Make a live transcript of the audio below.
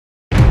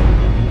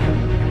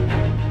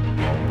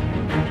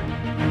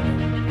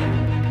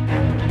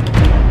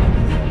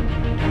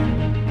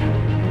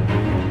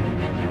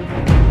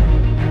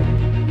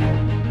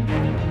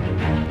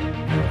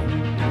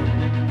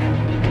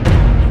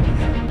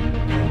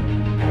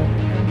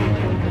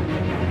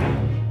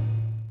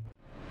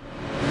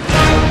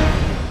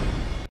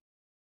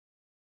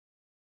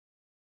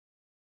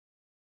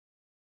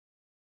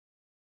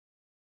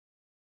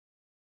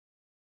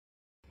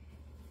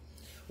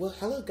Well,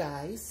 hello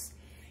guys.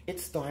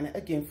 It's Donna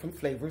again from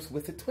Flavors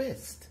with a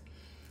Twist.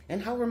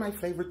 And how are my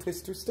flavor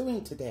twisters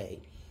doing today?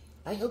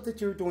 I hope that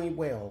you're doing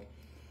well.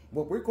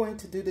 What we're going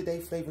to do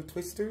today, flavor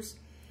twisters,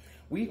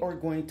 we are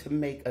going to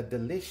make a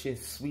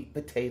delicious sweet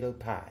potato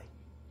pie.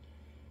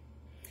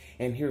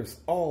 And here's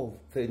all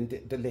the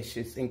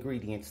delicious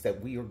ingredients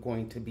that we are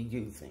going to be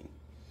using.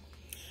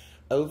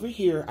 Over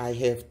here, I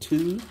have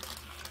 2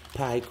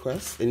 pie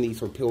crusts, and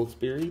these are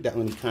Pillsbury, the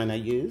only kind I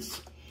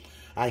use.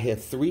 I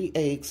have 3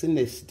 eggs in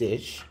this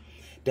dish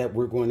that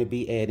we're going to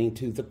be adding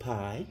to the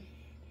pie.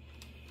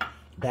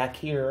 Back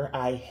here,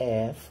 I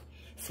have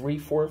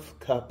 3/4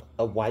 cup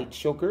of white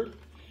sugar.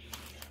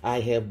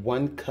 I have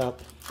 1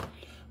 cup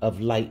of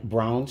light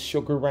brown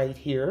sugar right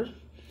here.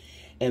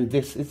 And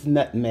this is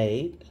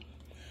nutmeg.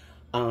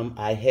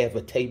 I have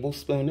a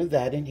tablespoon of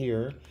that in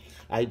here.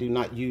 I do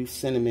not use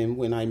cinnamon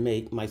when I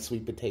make my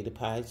sweet potato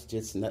pies,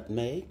 just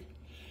nutmeg.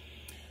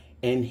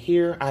 And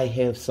here I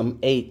have some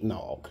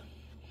eggnog.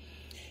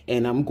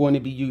 And I'm going to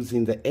be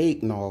using the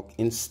eggnog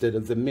instead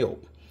of the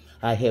milk.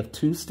 I have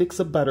 2 sticks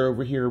of butter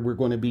over here. We're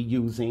going to be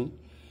using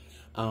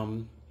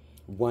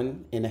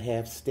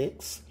 1½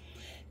 sticks.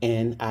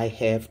 And I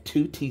have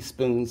 2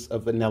 teaspoons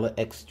of vanilla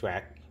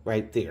extract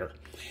right there.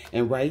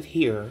 And right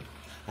here,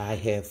 I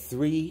have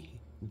 3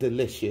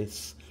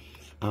 delicious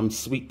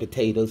sweet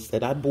potatoes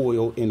that I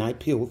boiled and I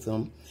peeled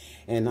them.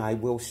 And I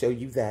will show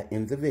you that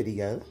in the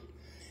video,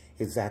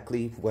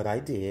 exactly what I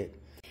did.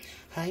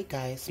 Hi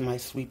guys, my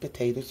sweet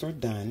potatoes are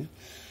done.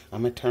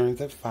 I'm going to turn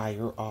the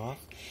fire off.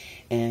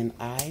 And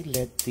I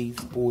let these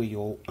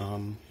boil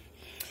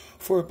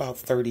for about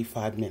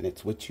 35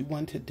 minutes. What you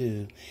want to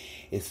do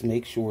is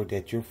make sure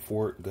that your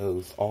fork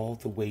goes all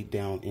the way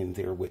down in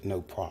there with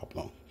no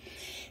problem.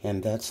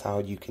 And that's how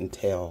you can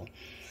tell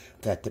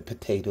that the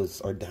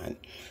potatoes are done.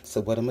 So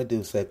what I'm going to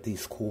do is let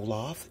these cool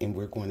off, and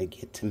we're going to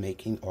get to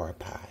making our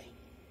pie.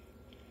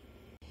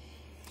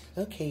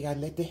 Okay, I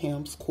let the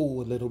hams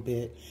cool a little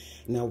bit.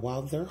 Now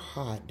while they're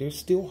hot, they're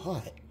still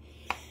hot.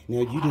 Now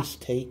you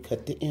just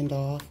cut the end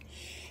off,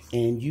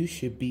 and you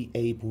should be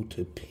able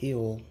to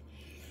peel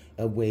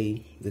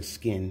away the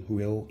skin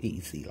real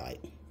easy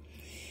like.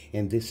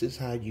 And this is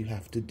how you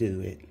have to do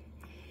it.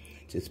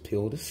 Just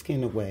peel the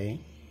skin away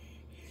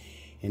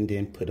and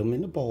then put them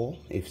in the bowl.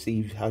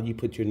 See how you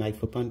put your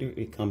knife up under?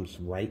 It comes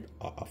right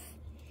off.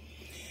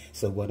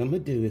 So what I'm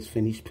going to do is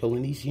finish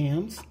peeling these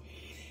yams,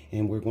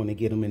 and we're going to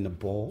get them in the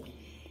bowl,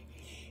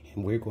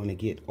 and we're going to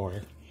get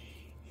our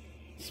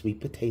sweet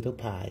potato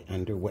pie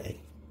underway.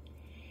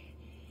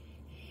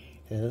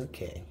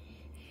 Okay,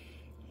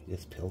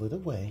 just peel it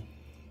away.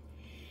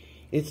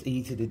 It's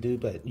easy to do,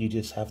 but you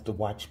just have to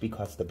watch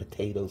because the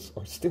potatoes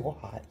are still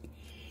hot.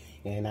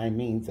 And I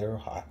mean they're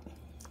hot.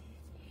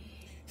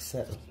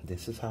 So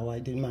this is how I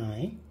do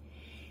mine.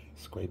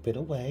 Scrape it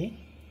away.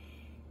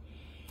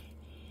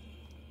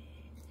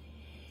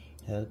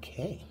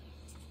 Okay.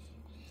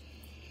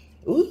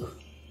 Ooh.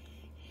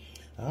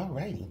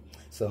 Alrighty.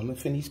 So I'm going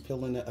to finish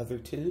peeling the other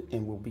 2,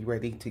 and we'll be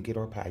ready to get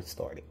our pie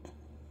started.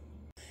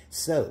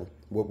 So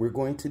what we're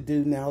going to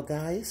do now,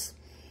 guys,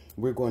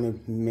 we're going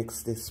to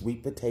mix this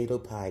sweet potato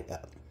pie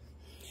up.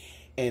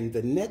 And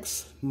the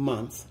next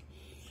month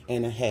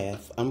and a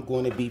half, I'm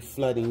going to be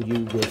flooding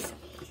you with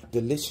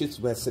delicious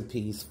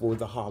recipes for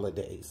the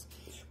holidays.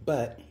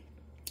 But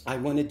I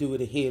want to do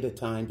it ahead of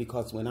time,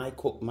 because when I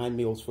cook my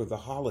meals for the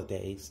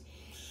holidays,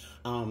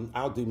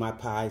 I'll do my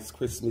pies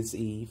Christmas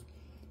Eve.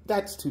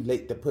 That's too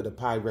late to put a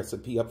pie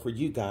recipe up for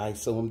you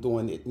guys, so I'm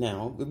doing it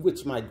now,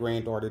 which my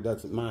granddaughter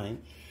doesn't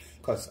mind,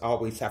 because I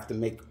always have to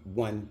make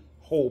one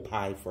whole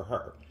pie for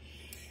her.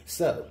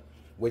 So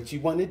what you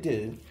want to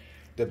do,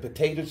 the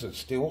potatoes are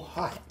still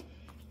hot.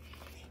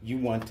 You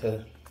want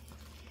to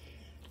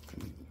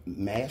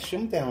mash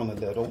them down a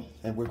little,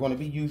 and we're going to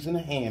be using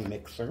a hand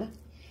mixer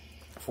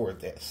for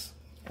this,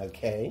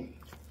 okay?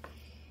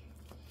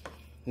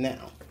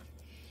 Now,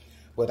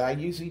 what I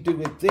usually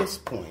do at this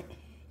point,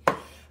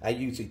 I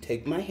usually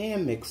take my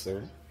hand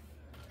mixer,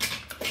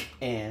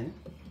 and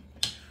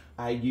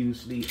I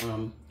usually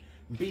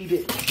beat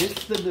it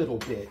just a little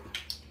bit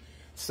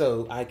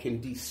so I can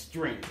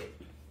de-string it.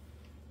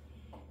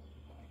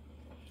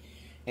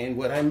 And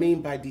what I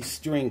mean by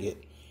de-string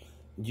it,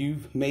 you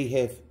may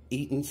have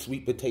eaten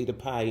sweet potato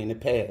pie in the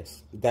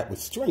past that was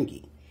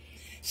stringy.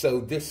 So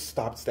this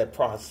stops that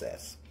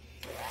process.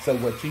 So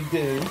what you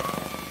do,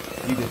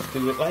 you just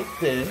do it like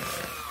this.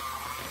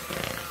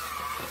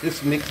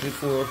 Just mix it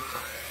for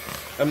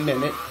a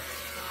minute.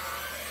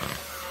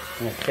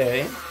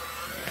 Okay.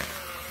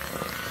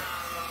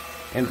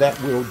 And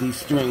that will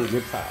de-string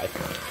your pie.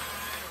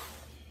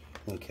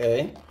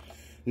 Okay.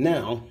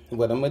 Now,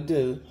 what I'm going to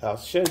do, I'll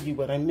show you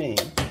what I mean.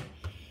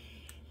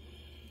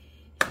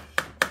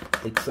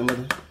 Take some of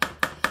the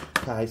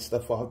pie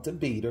stuff off the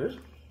beater.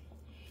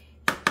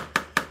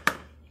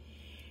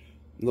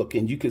 Look,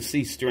 and you can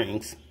see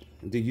strings.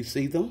 Do you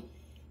see them?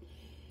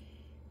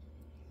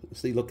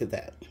 See, look at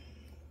that.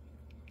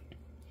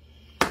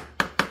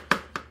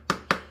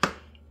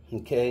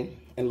 Okay,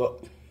 and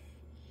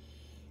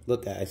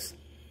look guys,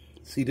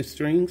 see the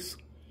strings?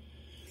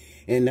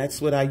 And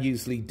that's what I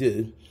usually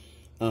do.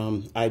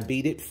 I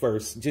beat it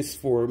first, just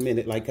for a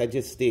minute, like I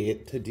just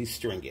did, to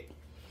de-string it.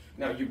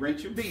 Now you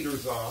rinse your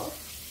beaters off.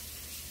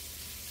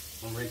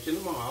 I'm rinsing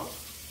them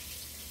off.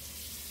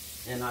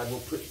 And I will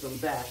put them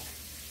back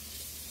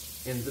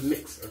in the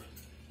mixer,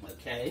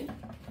 okay?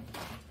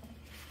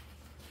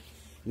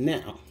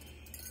 Now,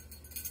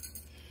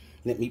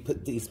 let me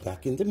put these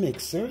back in the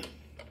mixer.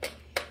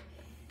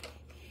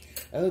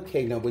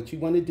 Okay, now what you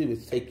want to do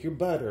is take your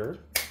butter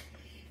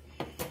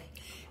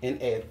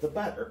and add the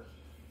butter.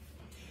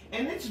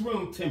 And it's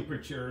room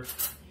temperature.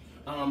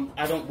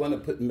 I don't want to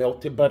put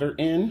melted butter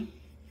in.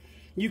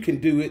 You can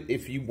do it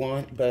if you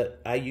want,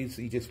 but I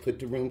usually just put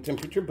the room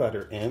temperature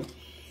butter in.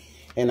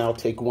 And I'll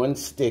take one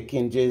stick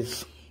and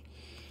just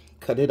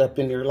cut it up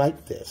in there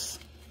like this.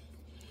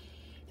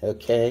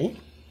 Okay?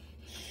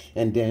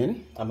 And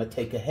then I'm going to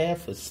take a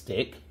half a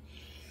stick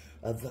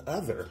of the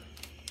other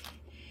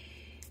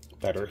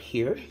butter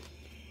here.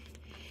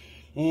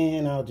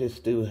 And I'll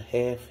just do a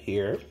half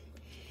here.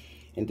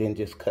 And then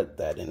just cut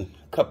that in a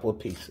couple of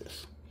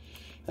pieces.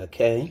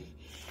 Okay?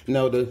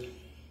 Now the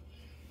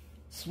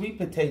sweet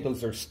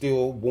potatoes are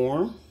still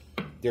warm.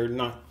 They're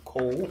not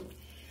cold.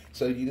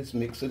 So you just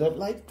mix it up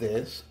like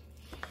this,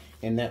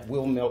 and that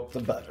will melt the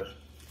butter,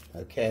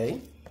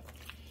 okay?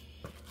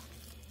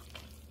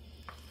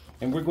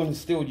 And we're going to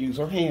still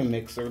use our hand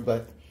mixer,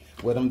 but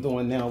what I'm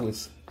doing now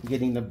is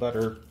getting the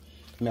butter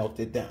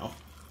melted down.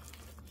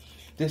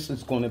 This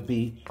is going to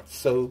be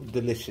so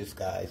delicious,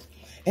 guys.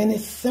 And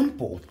it's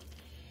simple.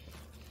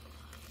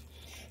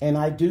 And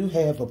I do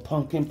have a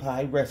pumpkin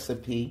pie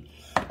recipe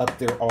up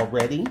there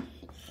already.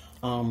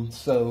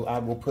 So I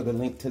will put a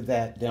link to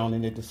that down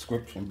in the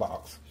description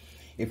box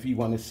if you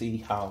want to see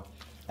how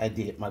I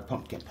did my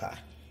pumpkin pie.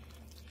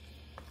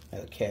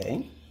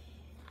 Okay.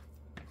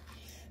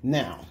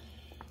 Now,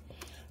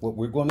 what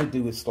we're going to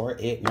do is start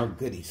adding our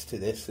goodies to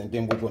this, and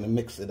then we're going to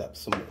mix it up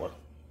some more.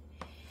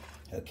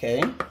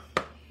 Okay.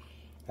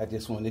 I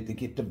just wanted to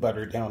get the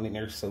butter down in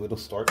there so it'll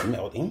start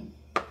melting,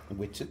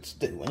 which it's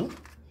doing.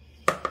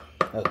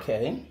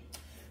 Okay.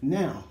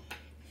 Now,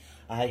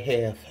 I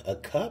have a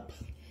cup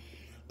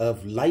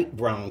of light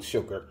brown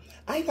sugar.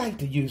 I like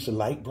to use a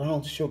light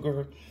brown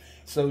sugar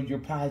so your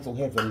pies will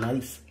have a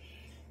nice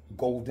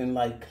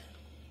golden-like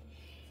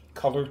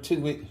color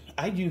to it.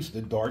 I used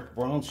the dark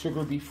brown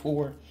sugar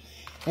before,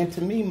 and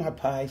to me, my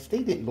pies,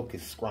 they didn't look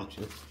as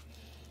scrumptious,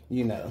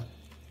 you know.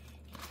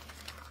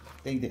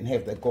 They didn't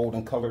have that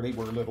golden color. They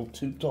were a little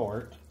too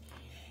dark.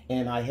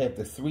 And I have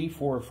the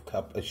 3/4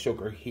 cup of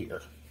sugar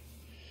here,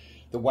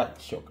 the white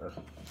sugar.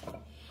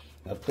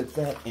 Now put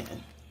that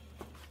in.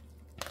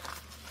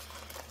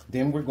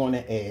 Then we're going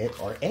to add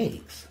our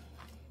eggs.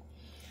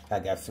 I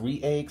got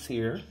 3 eggs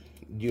here.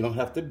 You don't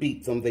have to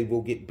beat them. They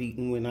will get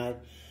beaten when I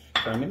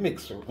turn the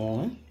mixer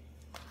on.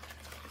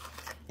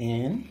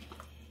 And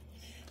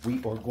we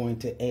are going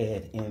to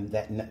add in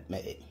that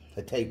nutmeg,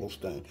 a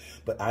tablespoon.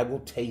 But I will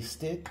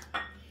taste it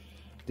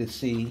to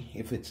see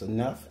if it's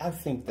enough. I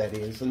think that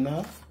is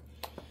enough,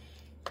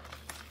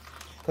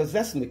 because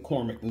that's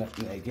McCormick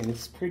nutmeg and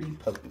it's pretty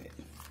potent.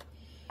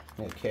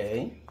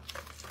 Okay.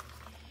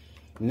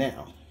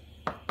 Now,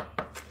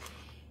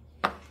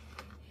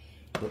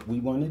 what we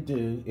want to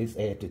do is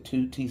add the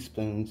 2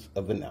 teaspoons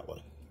of vanilla.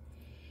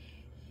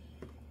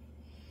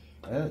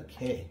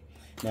 Okay.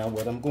 Now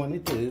what I'm going to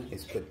do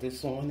is put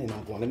this on and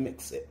I'm going to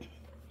mix it.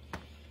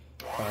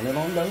 Turn it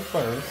on low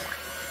first.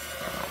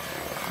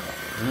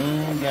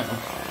 Yeah.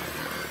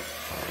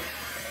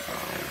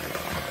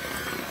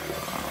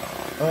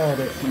 Oh,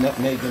 that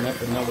nutmeg and that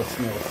vanilla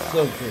smells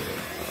so good.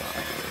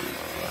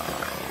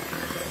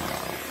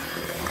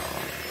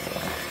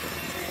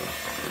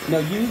 Now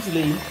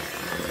usually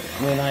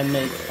when I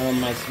make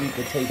my sweet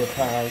potato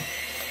pie,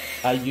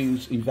 I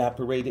use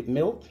evaporated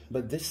milk,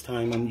 but this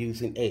time I'm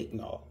using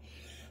eggnog.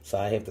 So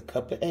I have the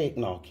cup of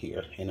eggnog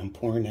here, and I'm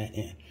pouring that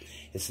in.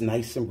 It's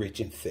nice and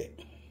rich and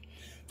thick.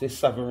 This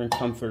Southern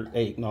Comfort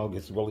eggnog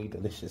is really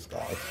delicious,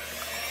 guys.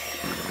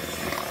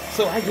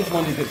 So I just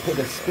wanted to put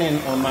a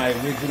spin on my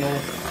original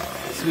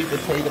sweet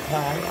potato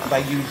pie by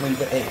using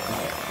the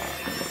eggnog.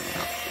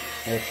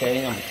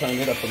 Okay, I'm going to turn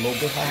it up a little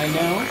bit high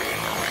now.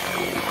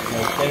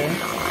 Okay,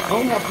 I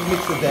don't have to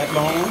mix it that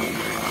long.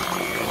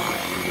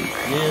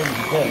 There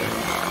we go.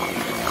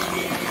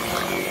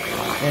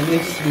 And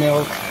it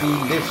smells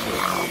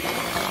delicious.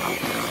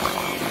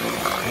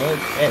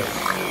 Okay,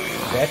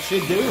 that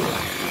should do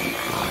it.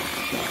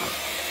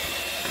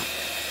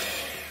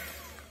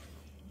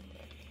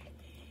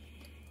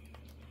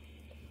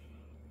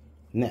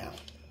 Now,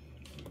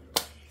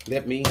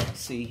 let me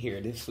see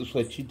here. This is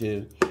what you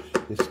do.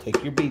 Just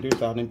take your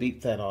beaters out and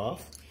beat that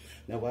off.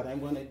 Now what I'm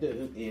going to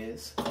do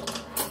is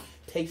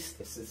taste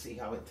this to see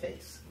how it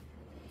tastes.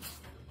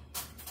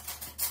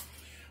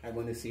 I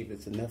want to see if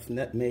it's enough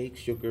nutmeg,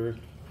 sugar,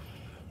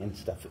 and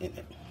stuff in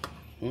it.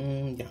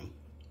 Yum.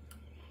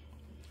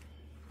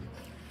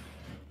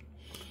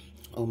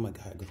 Oh my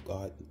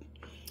God.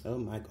 Oh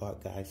my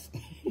God, guys.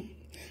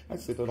 I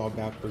said it all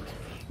backwards.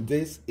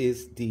 This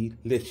is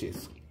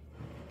delicious.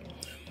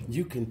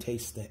 You can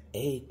taste the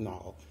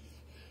eggnog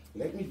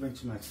Let me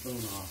rinse my spoon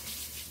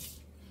off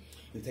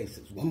to taste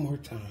this one more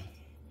time.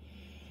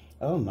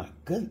 Oh my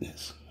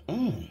goodness.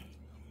 And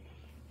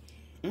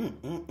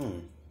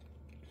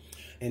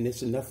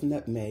it's enough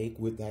nutmeg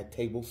with that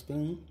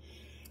tablespoon.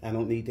 I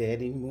don't need to add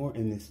any more,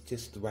 and it's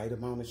just the right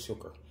amount of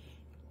sugar.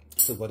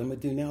 So what I'm gonna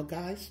do now,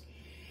 guys,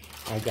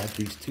 I got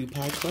these 2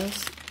 pie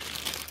crusts.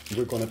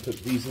 We're gonna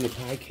put these in the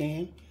pie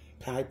pan.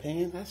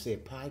 I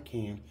said pie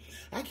can.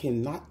 I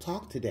cannot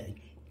talk today.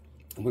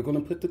 We're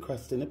gonna put the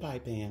crust in the pie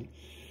pan,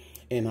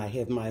 and I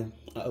have my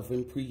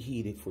oven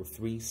preheated for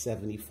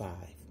 375.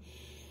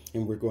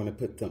 And we're gonna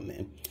put them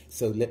in.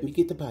 So let me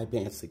get the pie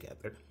pans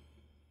together.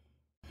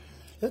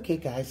 Okay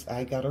guys,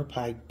 I got our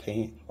pie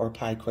pan or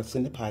pie crust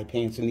in the pie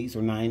pans, and these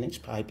are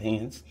 9-inch pie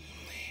pans.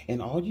 And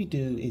all you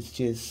do is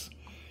just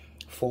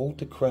fold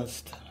the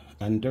crust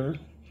under.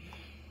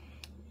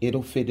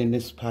 It'll fit in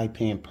this pie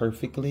pan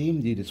perfectly.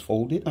 You just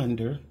fold it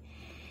under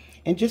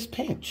and just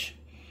pinch.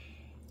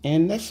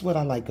 And that's what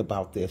I like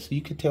about this.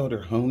 You can tell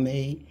they're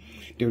homemade.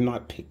 They're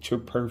not picture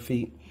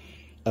perfect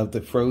of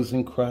the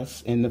frozen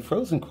crust. And the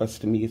frozen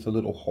crust to me is a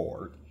little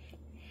hard.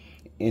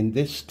 And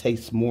this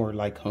tastes more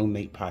like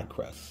homemade pie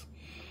crust.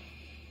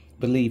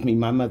 Believe me,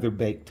 my mother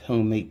baked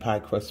homemade pie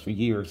crust for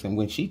years, and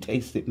when she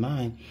tasted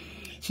mine,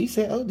 she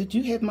said, "Oh, did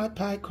you have my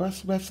pie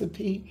crust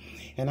recipe?"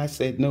 And I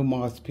said, "No,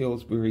 Ma, it's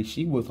Pillsbury."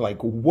 She was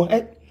like,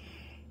 "What?"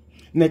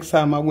 Next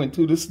time I went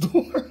to the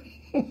store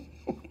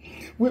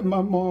with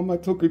my mom, I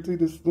took her to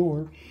the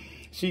store.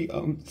 She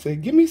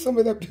said, "Give me some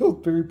of that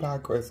Pillsbury pie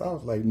crust." I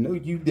was like, "No,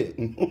 you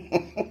didn't."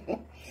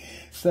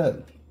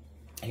 So,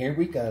 here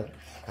we go.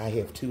 I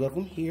have 2 of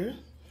them here.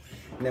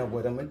 Now,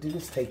 what I'm going to do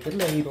is take the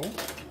ladle.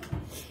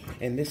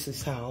 And this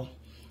is how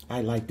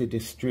I like to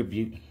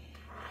distribute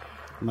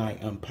my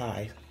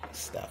pie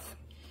stuff.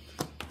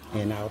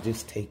 And I'll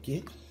just take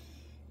it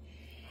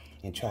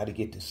and try to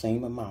get the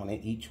same amount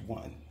in each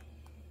one.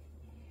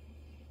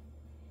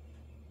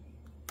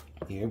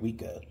 Here we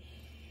go.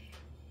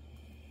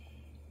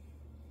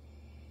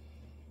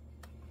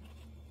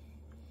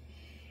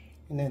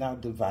 And then I'll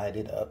divide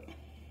it up.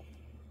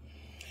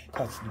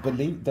 Because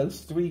believe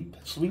those 3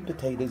 sweet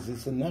potatoes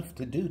is enough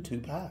to do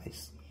 2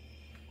 pies.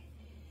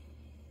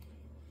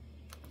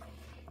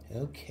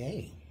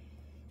 Okay.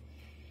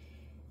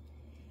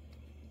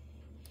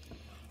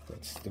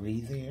 That's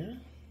 3 there.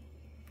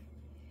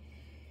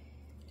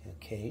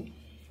 Okay.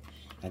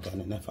 I got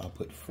enough. I'll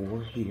put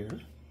 4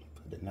 here.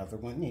 Put another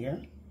one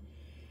there.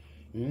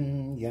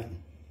 Yeah.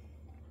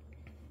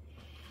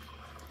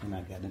 And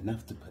I got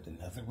enough to put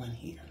another one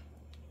here.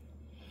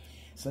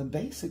 So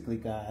basically,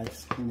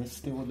 guys, and there's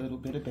still a little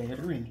bit of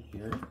batter in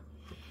here.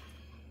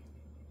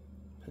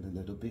 Put a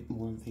little bit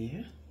more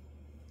there.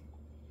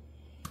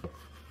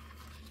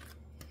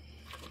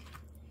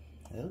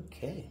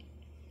 Okay.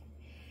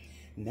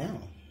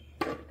 Now,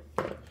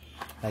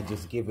 I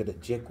just give it a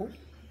jiggle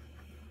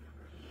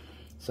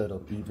so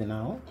it'll even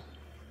out.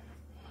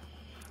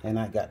 And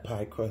I got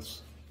pie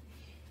crust.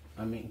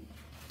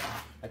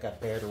 I got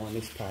batter on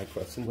this pie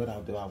crust. And what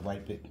I'll do, I'll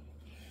wipe it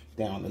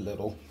down a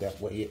little. That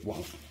way it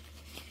won't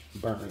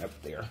burn up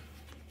there.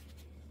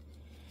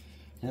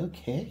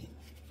 Okay.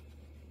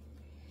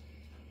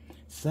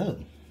 So,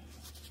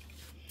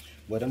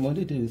 what I'm going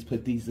to do is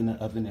put these in the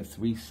oven at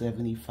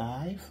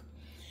 375.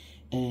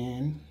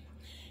 And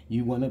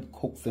you want to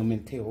cook them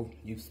until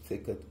you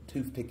stick a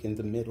toothpick in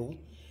the middle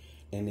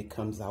and it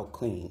comes out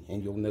clean.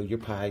 And you'll know your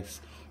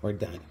pies are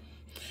done.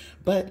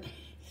 But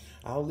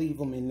I'll leave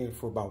them in there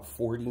for about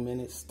 40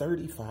 minutes,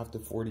 35 to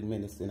 40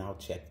 minutes, and I'll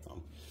check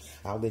them.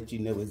 I'll let you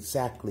know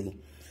exactly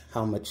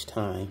how much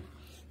time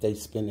they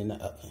spend in the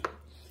oven.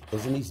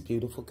 Isn't these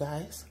beautiful,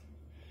 guys?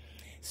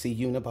 See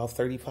you in about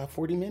 35,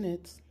 40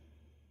 minutes.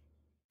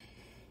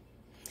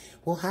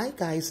 Well, hi,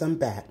 guys. I'm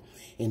back.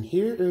 And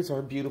here is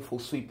our beautiful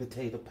sweet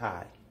potato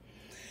pie.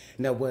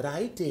 Now, what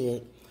I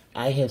did,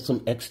 I have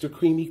some extra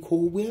creamy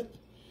Cool Whip.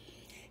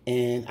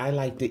 And I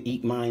like to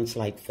eat mine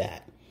like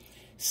that.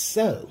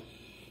 So,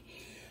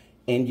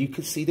 and you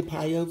can see the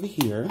pie over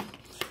here.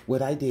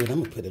 What I did, I'm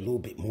going to put a little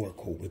bit more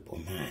Cool Whip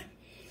on mine.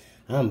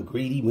 I'm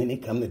greedy when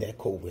it comes to that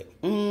Cool Whip.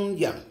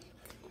 Yeah.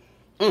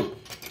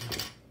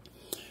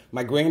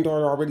 My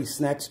granddaughter already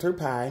snatched her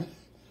pie.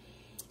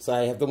 So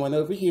I have the one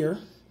over here.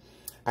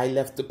 I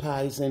left the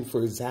pies in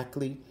for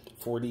exactly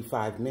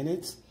 45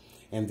 minutes.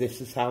 And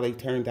this is how they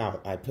turned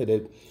out. I put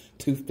a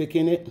toothpick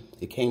in it.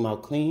 It came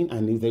out clean.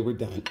 I knew they were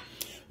done.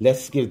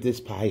 Let's give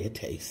this pie a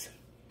taste.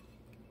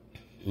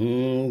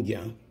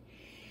 Yeah.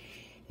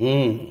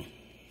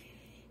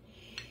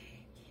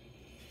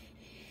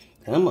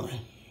 Come on.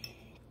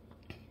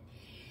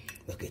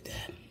 Look at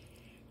that.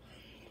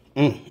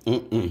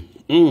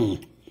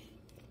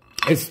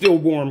 It's still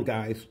warm,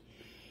 guys.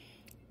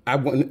 I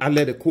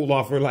let it cool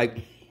off for like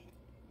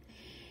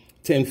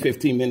 10,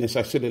 15 minutes.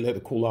 I should have let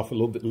it cool off a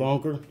little bit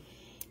longer,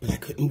 but I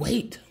couldn't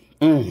wait.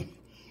 Oh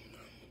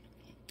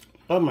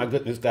my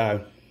goodness,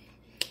 guys.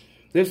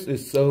 This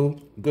is so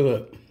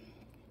good.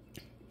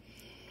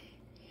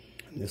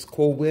 This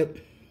Cool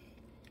Whip.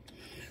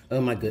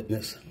 Oh my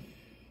goodness.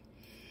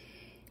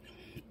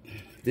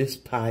 This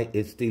pie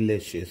is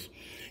delicious.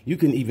 You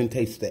can even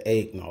taste the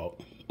eggnog.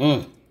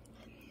 And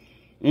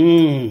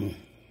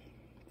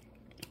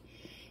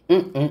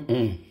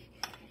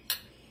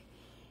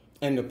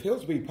the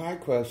Pillsbury Pie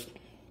Crust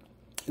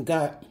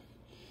got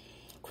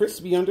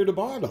crispy under the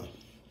bottom.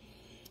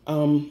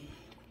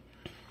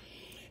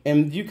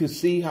 And you can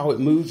see how it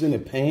moves in the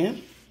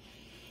pan.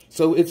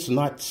 So it's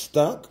not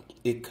stuck.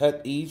 It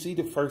cut easy.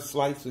 The first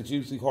slice is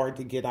usually hard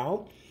to get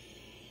out.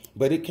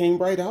 But it came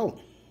right out.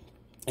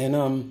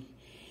 And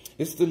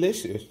it's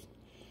delicious.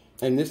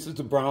 And this is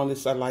the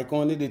brownness I like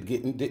on it. It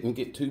didn't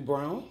get too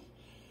brown.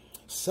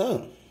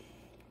 So,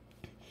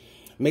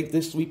 make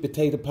this sweet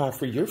potato pie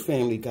for your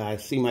family,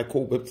 guys. See my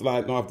cold whip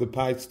sliding off. The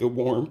pie's still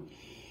warm.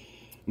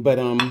 But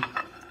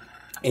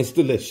it's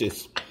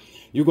delicious.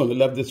 You're going to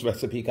love this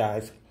recipe,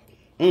 guys.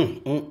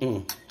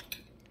 I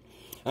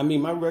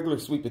mean, my regular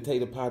sweet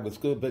potato pie was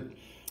good, but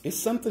it's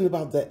something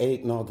about the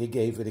eggnog. It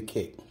gave it a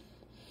kick.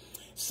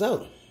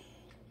 So,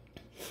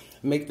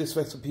 make this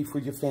recipe for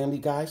your family,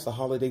 guys. The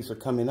holidays are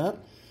coming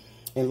up.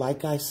 And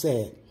like I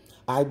said,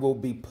 I will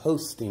be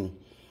posting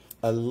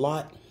a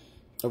lot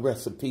of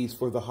recipes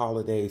for the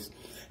holidays.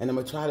 And I'm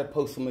going to try to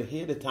post them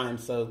ahead of time.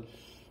 So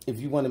if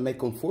you want to make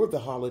them for the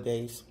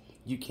holidays,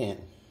 you can.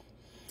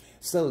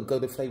 So go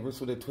to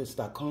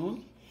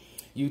flavorswithatwist.com.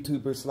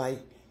 YouTubers, like,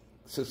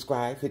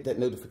 subscribe, hit that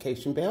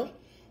notification bell,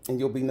 and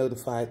you'll be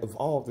notified of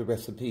all the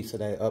recipes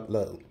that I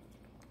upload.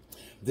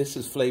 This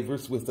is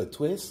Flavors with a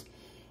Twist,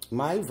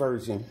 my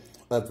version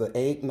of the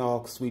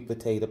eggnog sweet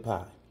potato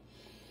pie.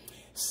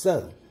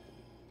 So,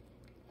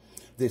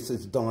 this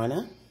is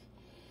Donna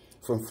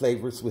from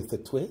Flavors with a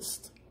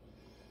Twist.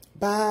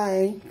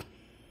 Bye.